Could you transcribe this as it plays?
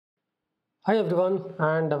Hi everyone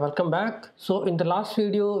and welcome back. So in the last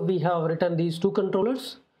video we have written these two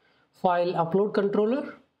controllers, file upload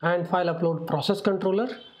controller and file upload process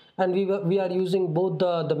controller, and we are using both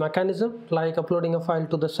the mechanism like uploading a file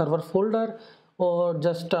to the server folder or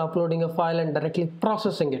just uploading a file and directly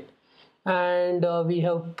processing it. And we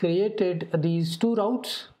have created these two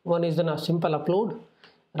routes. One is a simple upload,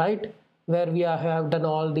 right, where we have done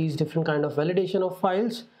all these different kind of validation of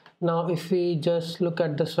files. Now if we just look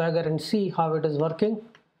at the Swagger and see how it is working,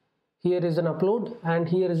 here is an upload and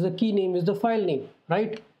here is the key name is the file name,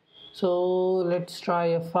 right? So let's try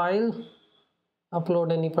a file,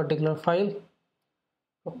 upload any particular file,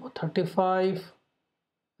 35,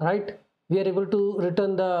 right? We are able to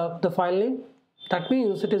return the file name. That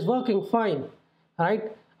means it is working fine,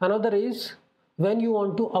 right? Another is when you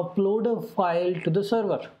want to upload a file to the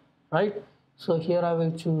server, right? So here I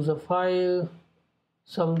will choose a file,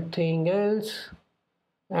 something else,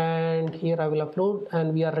 and here I will upload,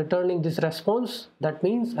 and we are returning this response. That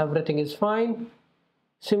means everything is fine.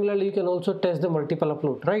 Similarly, you can also test the multiple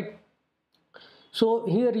upload, right? So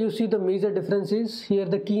here you see the major differences. Here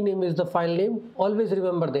the key name is the file name. Always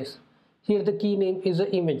remember this. Here the key name is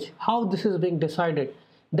the image. How this is being decided,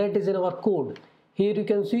 that is in our code. Here you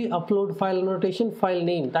can see upload file annotation file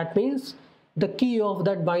name. That means the key of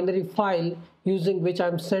that binary file using which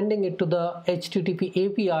I'm sending it to the HTTP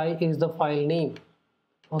API is the file name.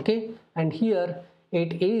 Okay, and here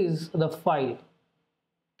it is the file,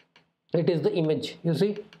 it is the image, you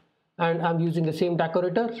see, and I'm using the same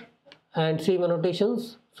decorator and same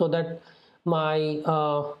annotations so that my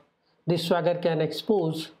this Swagger can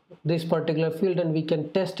expose this particular field and we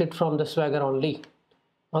can test it from the Swagger only.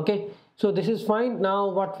 Okay, so this is fine. Now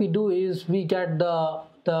what we do is we get the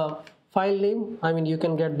file name, I mean you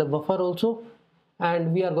can get the buffer also,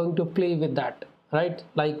 and we are going to play with that, right?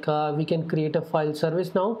 Like we can create a file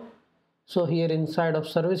service now. So here inside of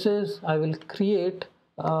services I will create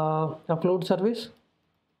upload service,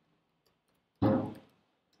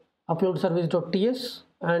 upload service.ts,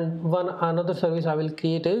 and another service I will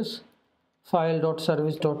create is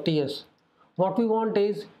file.service.ts. What we want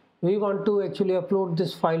is we want to actually upload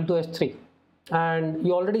this file to S3, and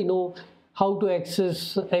you already know how to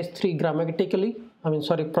access S3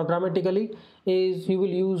 programmatically is you will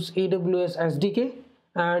use AWS SDK,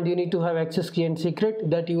 and you need to have access key and secret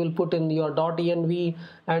that you will put in your .env,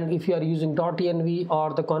 and if you are using .env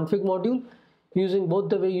or the config module, using both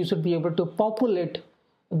the way you should be able to populate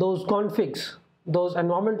those configs, those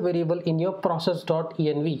environment variable in your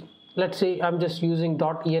process.env. Let's say I'm just using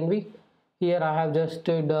 .env. Here I have just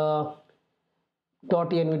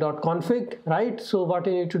 .env.config, right? So what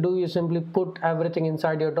you need to do is simply put everything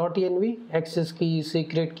inside your .env, access key,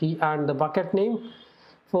 secret key, and the bucket name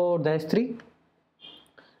for the S3.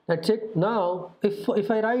 That's it. Now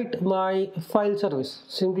if I write my file service,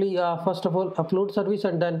 simply first of all upload service,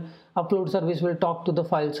 and then upload service will talk to the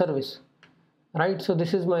file service, right? So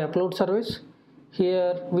this is my upload service.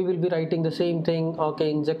 Here we will be writing the same thing,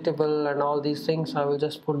 okay, injectable and all these things. I will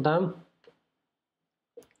just put them,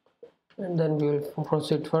 and then we will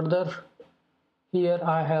proceed further. Here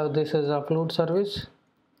I have this as upload service,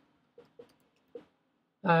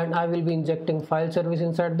 and I will be injecting file service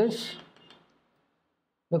inside this,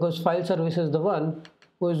 because file service is the one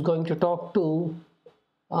who is going to talk to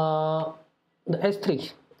the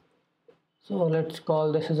S3. So let's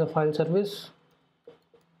call this as a file service,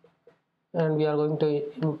 and we are going to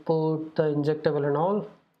import the injectable and all.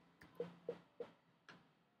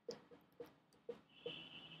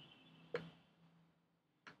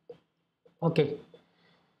 Okay,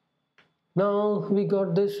 now we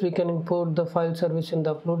got this. We can import the file service in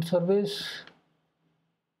the upload service.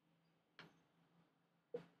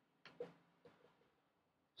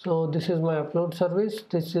 So this is my upload service,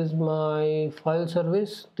 this is my file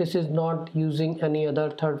service. This is not using any other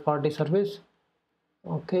third-party service.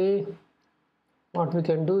 Okay, what we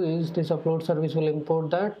can do is this upload service will import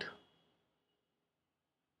that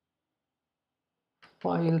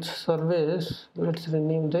file service. Let's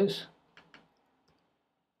rename this,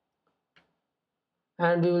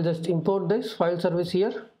 and we will just import this file service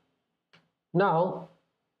here. Now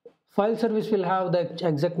file service will have the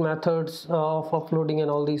exact methods of uploading and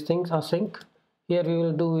all these things async. Here we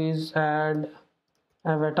will do is add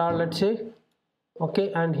avatar, let's say.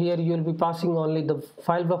 Okay, and here you will be passing only the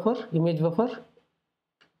file buffer, image buffer.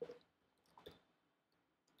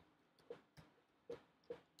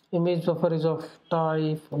 Image buffer is of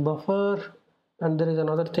type buffer, and there is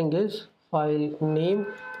another thing is file name,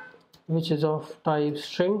 which is of type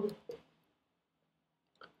string.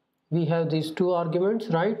 We have these two arguments,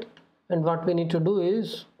 right? And what we need to do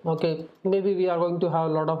is Okay, maybe we are going to have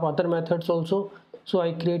a lot of other methods also, so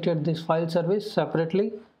I created this file service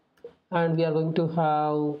separately, and we are going to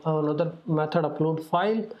have another method upload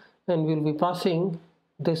file, and we'll be passing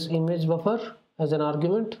this image buffer as an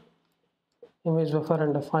argument, image buffer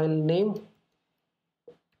and a file name,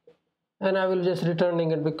 and I will just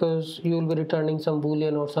returning it because you will be returning some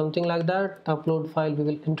boolean or something like that. The upload file we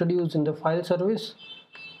will introduce in the file service,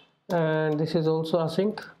 and this is also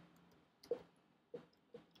async,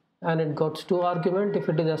 and it got 2 argument. If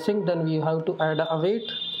it is async, then we have to add a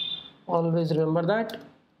await. Always remember that.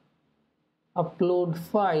 Upload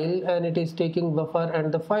file, and it is taking buffer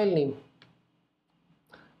and the file name,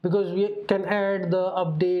 because we can add the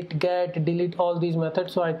update, get, delete, all these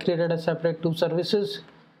methods. So I created a separate 2 services,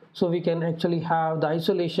 so we can actually have the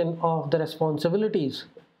isolation of the responsibilities.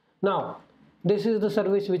 Now this is the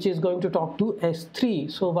service which is going to talk to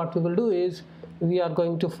S3. So what we will do is we are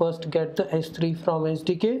going to first get the S3 from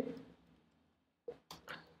SDK,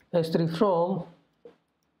 S3 from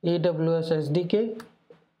AWS SDK.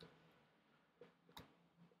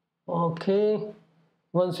 Okay,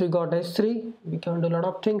 once we got S3, we can do a lot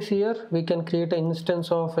of things here. We can create an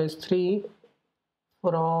instance of S3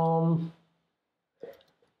 from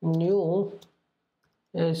new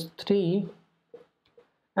S3,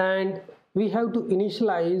 and we have to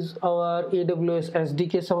initialize our AWS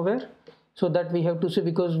SDK somewhere, so that we have to say,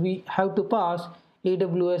 because we have to pass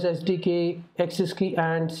AWS SDK access key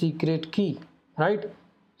and secret key, right?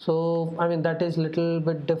 So I mean that is little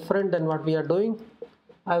bit different than what we are doing.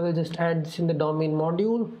 I will just add this in the domain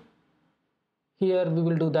module. Here we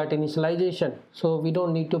will do that initialization, so we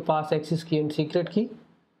don't need to pass access key and secret key.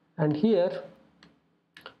 And here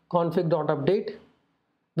config.update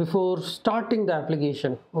before starting the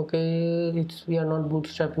application. Okay, we are not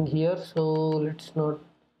bootstrapping here, so let's not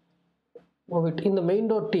move it. In the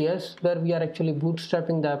main.ts, where we are actually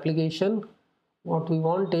bootstrapping the application, what we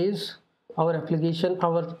want is our application,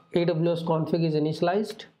 our AWS config is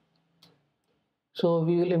initialized. So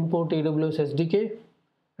we will import AWS SDK,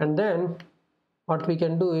 and then what we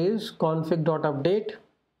can do is config.update.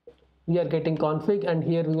 We are getting config, and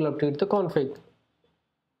here we will update the config.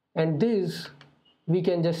 And this we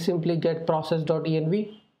can just simply get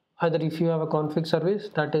process.env. Either if you have a config service,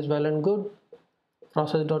 that is well and good.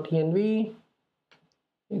 Process.env,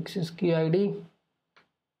 access key ID.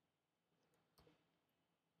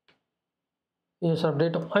 Yes,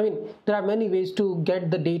 update. I mean, there are many ways to get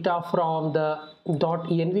the data from the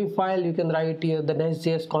 .env file. You can write here the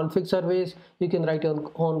nestjs config service. You can write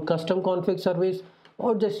on custom config service,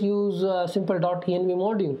 or just use a simple .env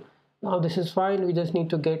module. Now this is fine. We just need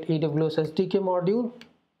to get AWS SDK module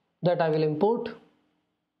that I will import.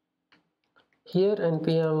 Here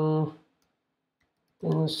npm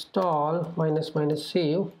install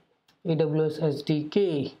 --save AWS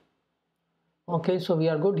SDK. Okay, so we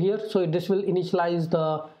are good here. So this will initialize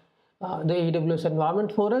the AWS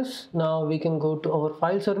environment for us. Now we can go to our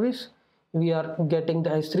file service. We are getting the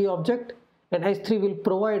S3 object, and S3 will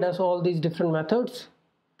provide us all these different methods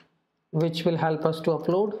which will help us to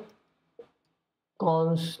upload.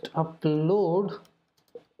 Const upload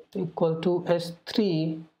equal to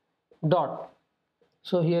S3 dot.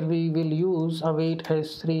 So here we will use await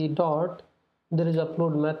S3 dot. There is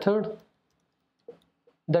upload method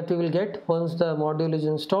that we will get once the module is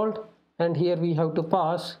installed, and here we have to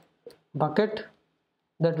pass bucket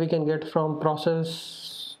that we can get from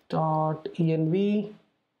process.env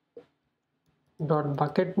dot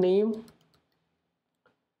bucket name,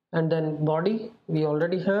 and then body we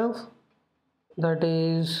already have, that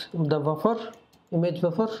is the buffer, image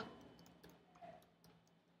buffer,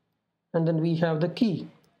 and then we have the key.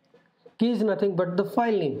 Key is nothing but the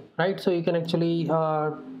file name, right? So you can actually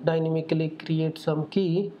dynamically create some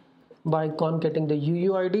key by concatenating the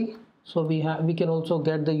UUID. So we can also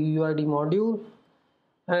get the UUID module,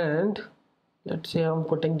 and let's say I'm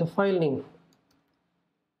putting the file name.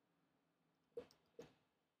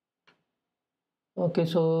 Okay,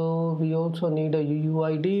 so we also need a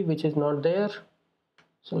UUID which is not there,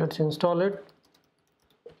 so let's install it.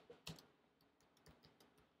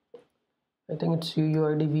 I think it's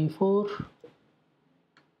UUID v4.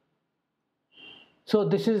 So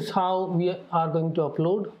this is how we are going to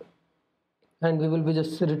upload, and we will be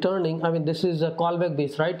just returning. I mean, this is a callback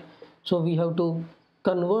base, right? So we have to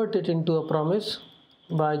convert it into a promise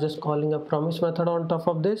by just calling a promise method on top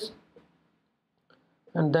of this,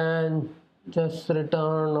 and then just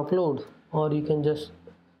return upload, or you can just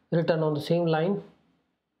return on the same line,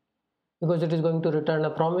 because it is going to return a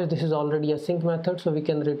promise. This is already a sync method, so we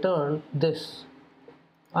can return this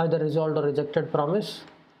either resolved or rejected promise.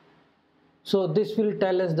 So this will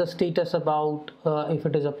tell us the status about if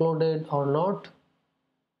it is uploaded or not.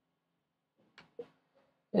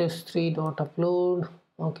 s3.upload.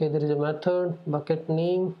 Okay, there is a method, bucket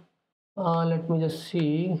name. Let me just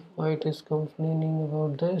see why it is complaining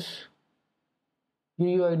about this.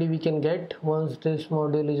 UUID we can get once this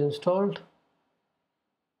module is installed,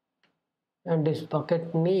 and this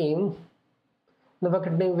bucket name, the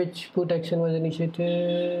bucket name which put action was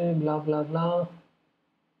initiated, blah blah blah.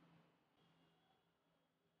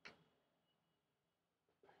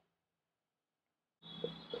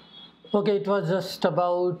 Okay, it was just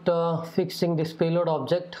about fixing this payload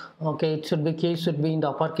object. Okay, it should be case should be in the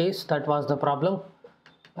uppercase. That was the problem,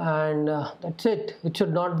 and that's it. It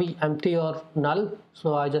should not be empty or null,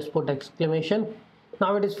 so I just put exclamation.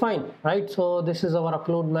 Now it is fine, right? So this is our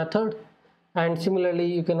upload method, and similarly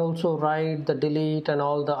you can also write the delete and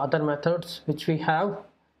all the other methods which we have,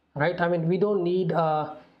 right? I mean, we don't need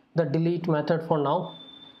the delete method for now,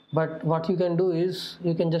 but what you can do is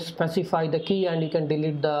you can just specify the key and you can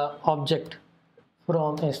delete the object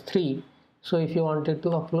from S3. So if you wanted to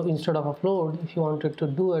upload, instead of upload, if you wanted to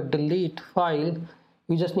do a delete file,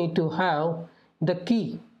 you just need to have the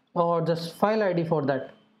key or just file ID for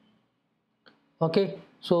that. Okay,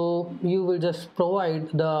 so you will just provide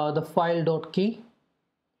the file.key.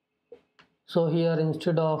 So here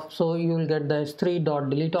instead of, so you will get the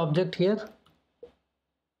s3.delete object here,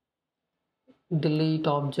 delete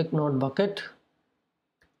object, not bucket,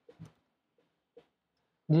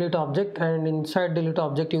 delete object, and inside delete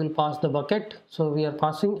object you will pass the bucket. So we are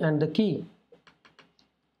passing and the key.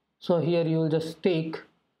 So here you will just take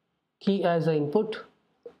key as an input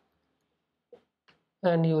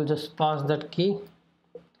and you will just pass that key.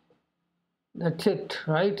 That's it,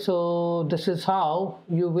 right? So this is how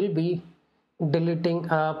you will be deleting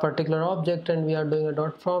a particular object, and we are doing a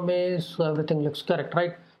dot promise, so everything looks correct,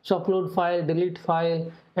 right? So upload file, delete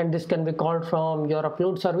file, and this can be called from your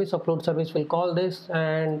upload service. Upload service will call this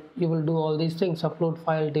and you will do all these things, upload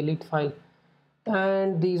file, delete file,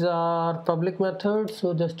 and these are public methods.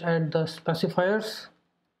 So just add the specifiers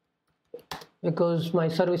because my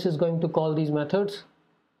service is going to call these methods,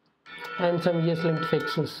 and some ESLint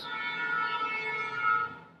fixes.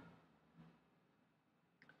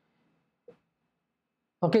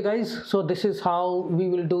 Okay guys, so this is how we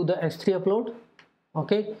will do the S3 upload.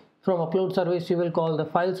 Okay, from upload service you will call the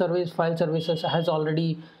file service. File services has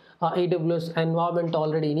already AWS environment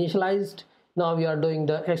already initialized. Now we are doing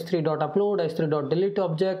the s3.upload, s3.delete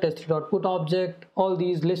object, s3.put object, all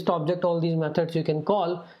these list object, all these methods you can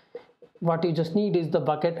call. What you just need is the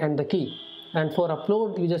bucket and the key, and for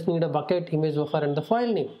upload you just need a bucket, image buffer, and the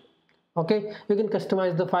file name. Okay, you can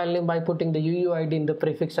customize the file name by putting the UUID in the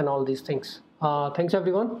prefix and all these things. Thanks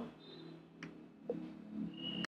everyone.